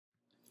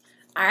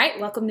All right,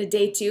 welcome to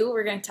day 2.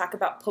 We're going to talk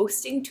about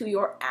posting to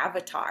your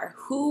avatar,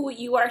 who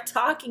you are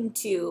talking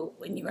to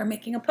when you are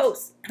making a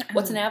post.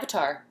 What's an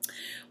avatar?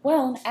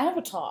 Well, an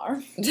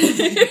avatar would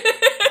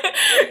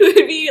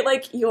be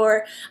like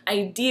your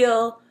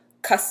ideal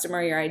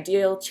customer, your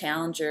ideal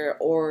challenger,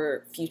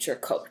 or future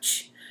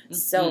coach. Mm-hmm.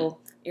 So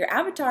your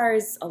avatar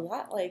is a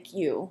lot like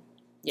you.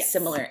 Yes.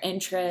 Similar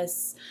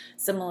interests,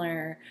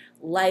 similar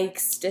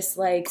likes,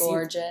 dislikes.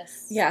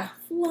 Gorgeous. Yeah.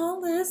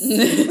 Flawless.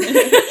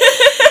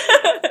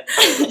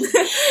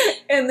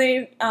 And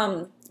they,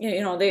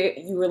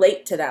 you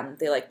relate to them.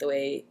 They like the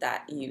way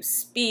that you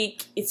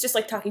speak. It's just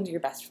like talking to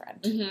your best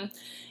friend. Mm-hmm.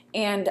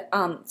 And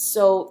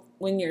so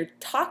when you're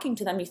talking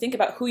to them, you think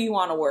about who you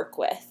want to work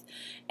with.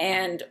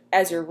 And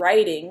as you're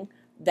writing,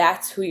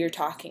 that's who you're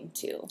talking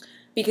to.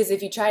 Because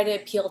if you try to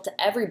appeal to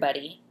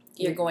everybody,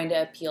 you're going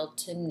to appeal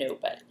to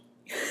nobody.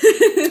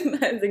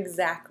 That's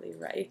exactly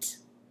right.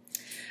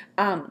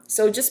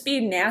 So just be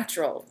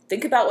natural.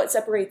 Think about what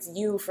separates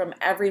you from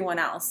everyone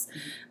else.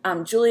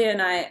 Julia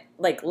and I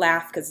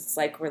laugh because it's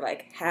like we're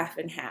like half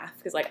and half.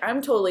 Because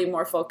I'm totally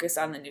more focused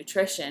on the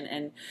nutrition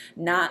and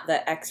not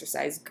the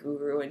exercise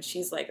guru, and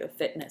she's like a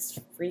fitness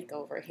freak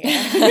over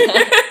here.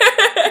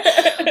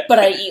 But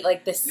I eat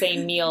the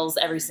same meals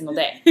every single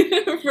day.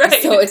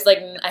 Right. So it's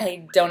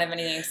I don't have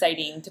anything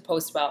exciting to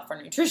post about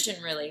for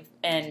nutrition really.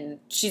 And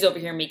she's over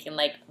here making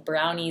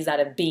brownies out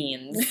of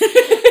beans.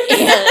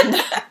 And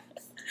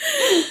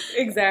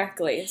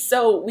exactly.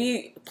 So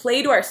we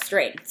play to our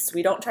strengths.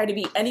 We don't try to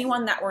be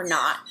anyone that we're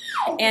not.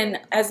 And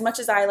as much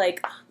as I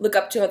look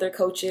up to other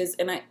coaches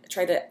and I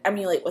try to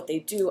emulate what they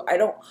do, I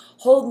don't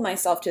hold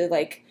myself to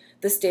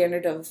the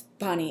standard of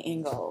Bonnie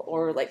Engel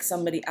or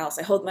somebody else.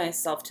 I hold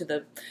myself to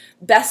the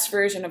best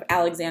version of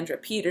Alexandra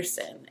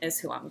Peterson is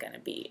who I'm going to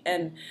be.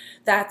 And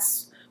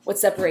that's what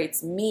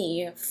separates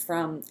me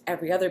from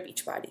every other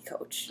Beachbody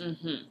coach.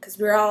 Because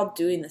we're all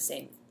doing the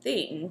same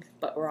thing,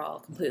 but we're all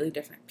completely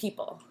different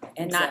people.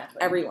 And not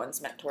everyone's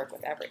meant to work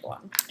with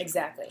everyone.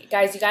 Exactly.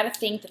 Guys, you got to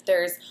think that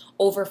there's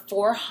over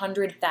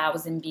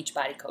 400,000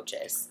 Beachbody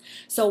coaches.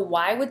 So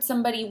why would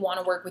somebody want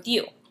to work with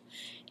you?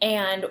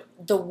 And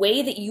the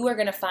way that you are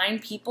going to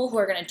find people who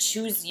are going to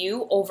choose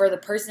you over the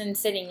person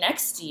sitting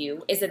next to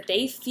you is that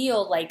they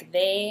feel like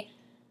they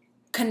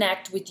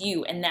connect with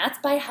you. And that's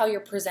by how you're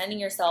presenting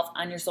yourself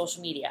on your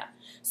social media.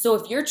 So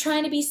if you're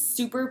trying to be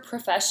super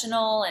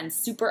professional and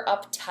super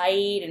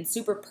uptight and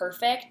super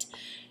perfect,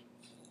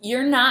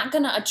 you're not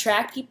going to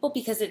attract people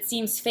because it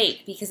seems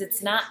fake, because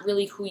it's not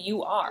really who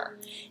you are.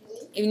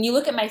 When you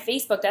look at my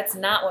Facebook, that's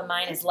not what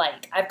mine is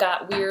like. I've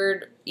got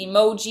weird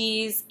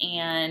emojis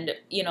and,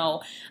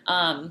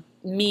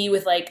 me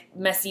with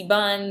messy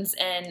buns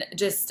and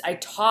just I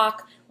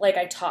talk like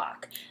I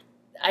talk.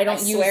 I don't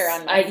swear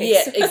on my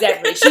face. Yeah,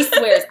 exactly. She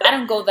swears. I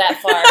don't go that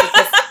far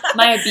because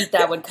Maya beat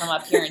that would come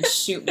up here and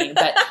shoot me.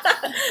 But,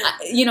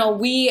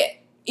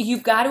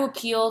 you've got to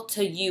appeal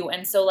to you.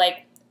 And so,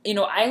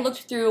 I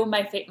looked through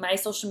my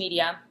social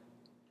media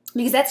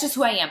because that's just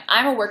who I am.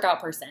 I'm a workout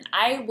person.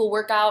 I will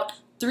work out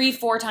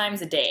 3-4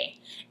 times a day,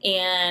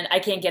 and I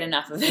can't get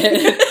enough of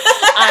it.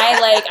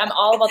 I'm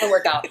all about the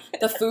workout.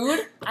 The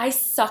food, I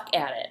suck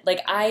at it.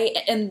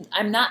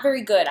 I'm not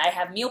very good. I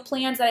have meal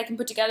plans that I can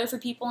put together for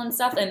people and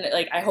stuff, and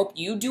I hope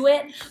you do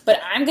it, but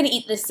I'm gonna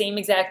eat the same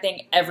exact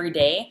thing every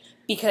day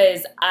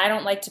because I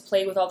don't like to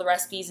play with all the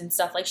recipes and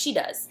stuff like she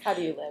does. How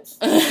do you live?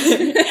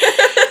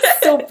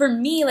 So for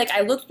me,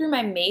 I looked through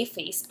my May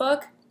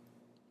Facebook.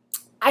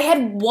 I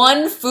had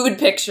one food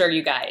picture,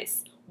 you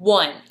guys.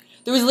 One.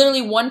 There was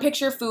literally one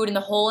picture of food in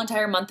the whole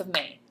entire month of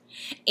May.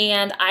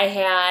 And I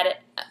had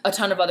a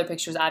ton of other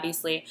pictures,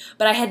 obviously.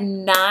 But I had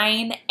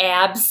 9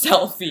 ab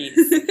selfies.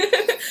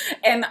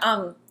 And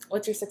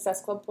what's your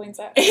Success Club points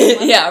at?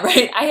 Yeah,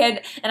 right.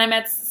 I'm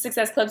at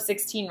Success Club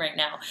 16 right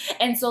now.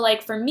 And so,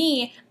 for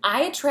me,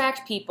 I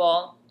attract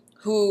people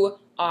who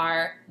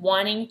are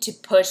wanting to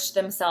push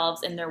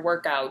themselves in their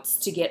workouts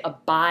to get a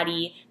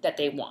body that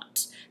they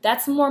want.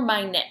 That's more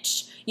my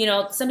niche.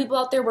 Some people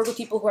out there work with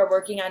people who are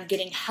working on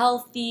getting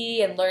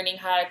healthy and learning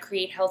how to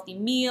create healthy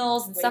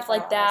meals and stuff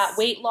like that,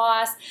 weight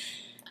loss.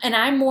 And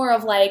I'm more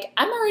of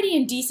I'm already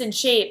in decent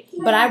shape,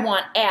 but I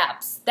want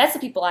abs. That's the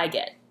people I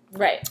get.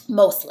 Right.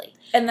 Mostly.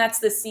 And that's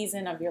the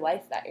season of your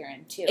life that you're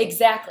in, too.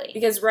 Exactly.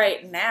 Because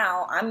right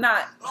now,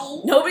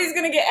 nobody's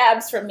going to get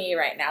abs from me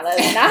right now.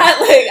 That's not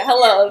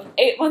hello,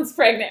 8 months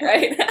pregnant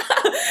right now.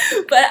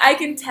 But I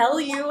can tell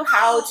you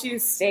how to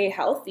stay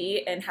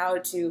healthy and how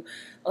to,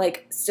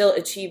 still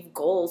achieve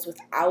goals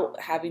without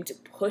having to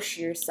push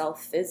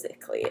yourself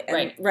physically.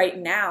 And right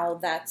now,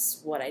 that's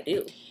what I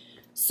do.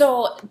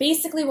 So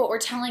basically what we're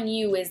telling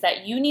you is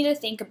that you need to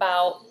think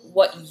about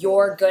what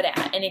you're good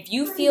at. And if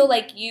you feel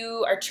like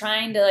you are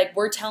trying to,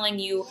 we're telling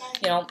you,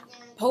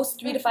 post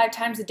 3 to 5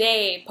 times a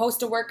day,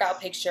 post a workout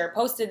picture,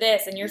 post a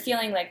this, and you're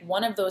feeling like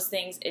one of those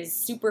things is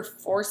super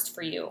forced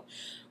for you,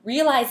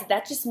 realize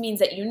that just means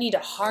that you need to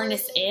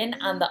harness in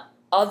on the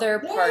other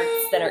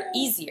parts that are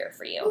easier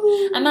for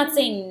you. I'm not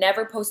saying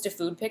never post a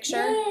food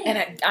picture.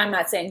 And I'm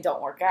not saying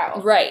don't work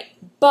out. Right.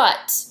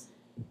 But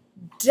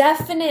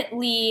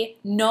definitely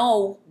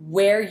know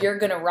where you're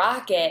going to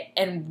rock it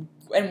and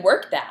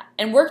work that.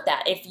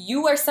 If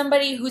you are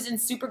somebody who's in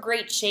super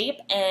great shape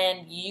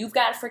and you've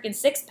got a freaking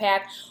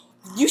six-pack,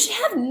 you should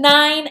have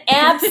 9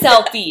 ab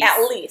selfies.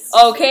 At least.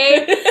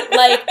 Okay?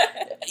 Like,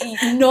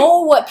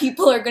 know what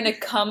people are going to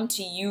come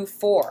to you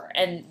for.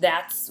 And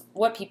that's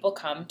what people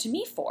come to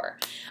me for.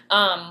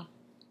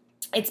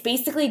 It's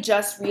basically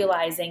just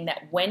realizing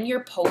that when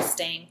you're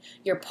posting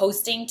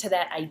to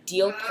that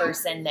ideal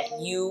person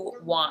that you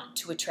want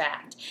to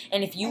attract.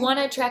 And if you want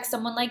to attract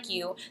someone like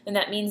you, then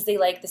that means they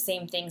like the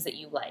same things that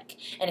you like.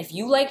 And if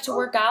you like to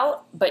work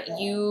out, but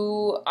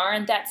you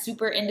aren't that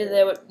super into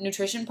the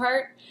nutrition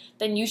part,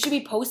 then you should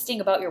be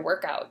posting about your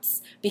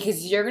workouts,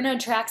 because you're going to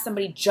attract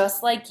somebody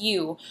just like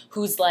you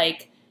who's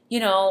like, you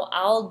know,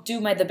 I'll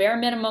do the bare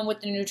minimum with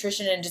the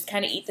nutrition and just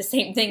kind of eat the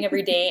same thing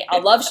every day. I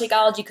love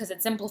Shakeology because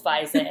it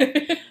simplifies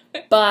it.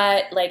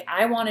 But, like,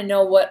 I want to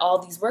know what all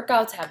these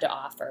workouts have to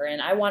offer. And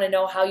I want to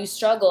know how you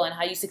struggle and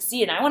how you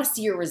succeed. And I want to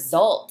see your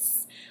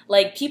results.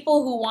 Like,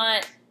 people who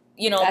want,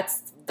 you know,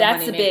 that's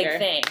the big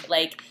thing.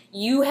 Like,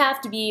 you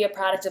have to be a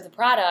product of the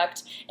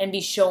product and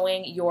be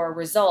showing your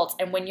results.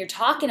 And when you're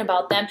talking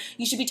about them,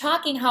 you should be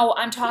talking how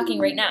I'm talking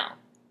right now.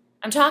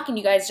 I'm talking to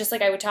you guys just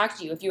like I would talk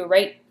to you if you were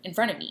right in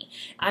front of me.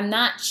 I'm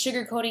not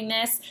sugarcoating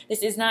this.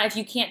 This is not, if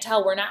you can't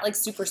tell, we're not like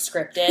super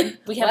scripted.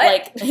 We have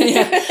like,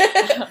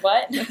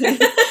 what?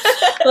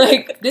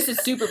 Like, this is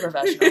super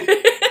professional.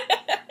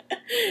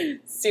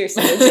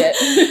 Seriously,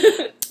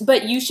 legit.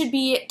 But you should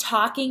be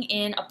talking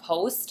in a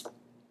post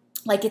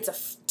like it's a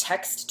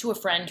text to a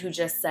friend who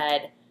just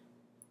said,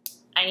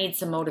 I need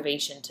some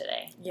motivation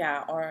today.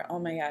 Yeah, or, oh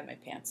my God, my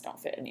pants don't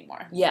fit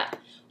anymore. Yeah.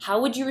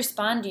 How would you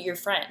respond to your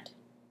friend?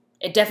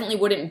 It definitely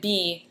wouldn't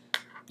be,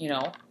 you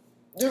know,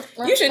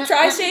 you should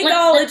try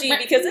Shakeology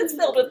because it's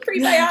filled with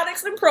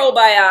prebiotics and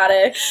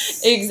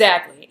probiotics.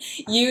 Exactly.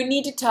 You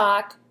need to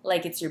talk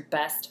like it's your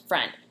best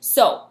friend.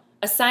 So,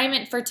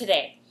 assignment for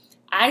today.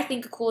 I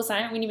think a cool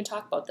assignment, we didn't even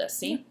talk about this,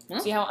 see?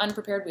 See how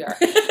unprepared we are.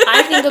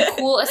 I think a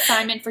cool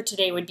assignment for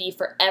today would be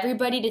for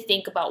everybody to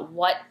think about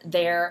what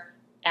their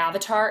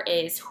avatar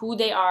is, who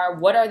they are,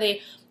 what are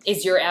they.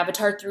 Is your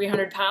avatar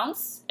 300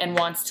 pounds and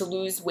wants to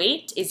lose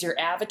weight? Is your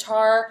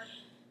avatar,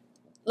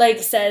 like,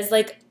 says,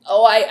 like,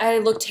 oh, I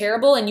look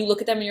terrible, and you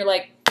look at them and you're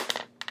like,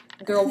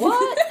 girl,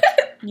 what?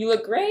 You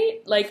look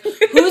great? Like,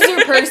 who's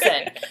your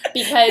person?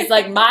 Because,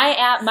 like,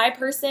 my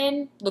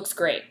person looks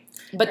great,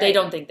 but they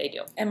don't think they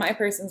do. And my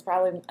person's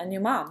probably a new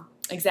mom.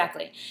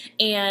 Exactly.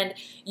 And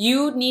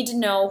you need to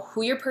know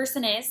who your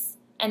person is,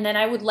 and then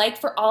I would like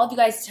for all of you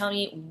guys to tell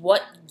me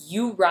what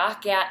you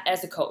rock at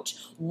as a coach.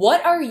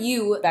 What are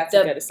you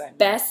the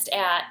best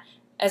at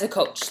as a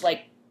coach?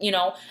 Like, you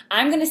know,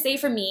 I'm going to say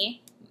for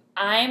me,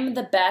 I'm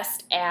the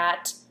best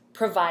at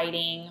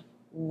providing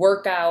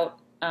workout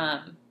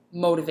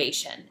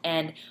motivation,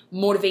 and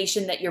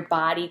motivation that your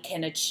body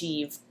can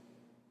achieve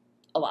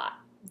a lot.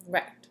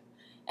 Right.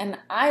 And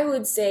I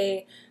would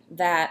say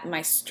that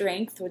my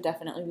strength would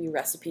definitely be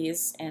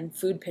recipes and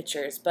food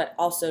pictures, but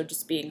also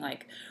just being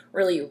like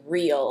really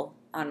real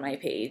on my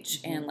page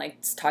and like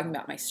talking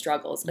about my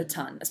struggles a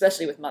ton,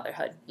 especially with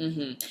motherhood.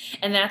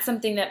 And that's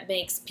something that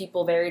makes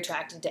people very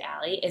attracted to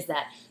Allie, is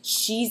that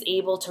she's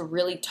able to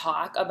really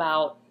talk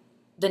about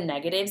the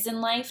negatives in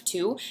life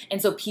too.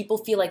 And so people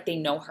feel like they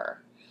know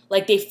her.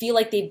 Like, they feel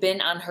like they've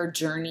been on her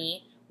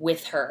journey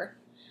with her.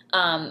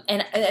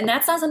 And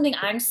that's not something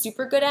I'm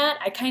super good at.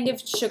 I kind of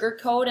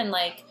sugarcoat and,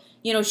 like,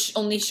 you know,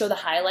 only show the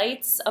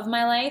highlights of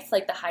my life,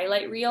 like the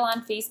highlight reel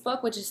on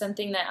Facebook, which is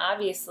something that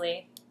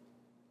obviously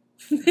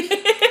I'm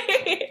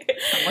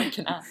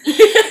working on.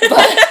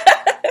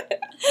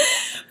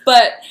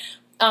 But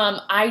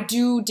I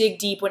do dig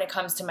deep when it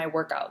comes to my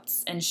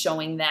workouts and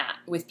showing that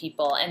with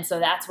people. And so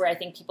that's where I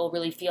think people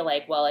really feel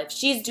like, well, if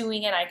she's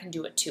doing it, I can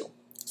do it too.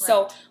 Right.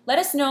 So let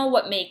us know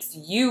what makes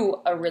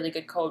you a really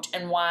good coach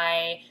and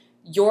why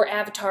your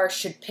avatar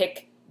should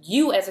pick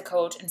you as a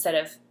coach instead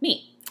of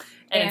me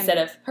and instead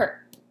of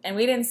her. And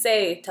we didn't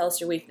say, tell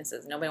us your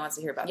weaknesses. Nobody wants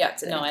to hear about that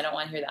today. No, I don't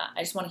want to hear that.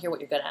 I just want to hear what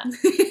you're good at.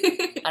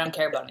 I don't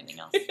care about anything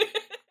else.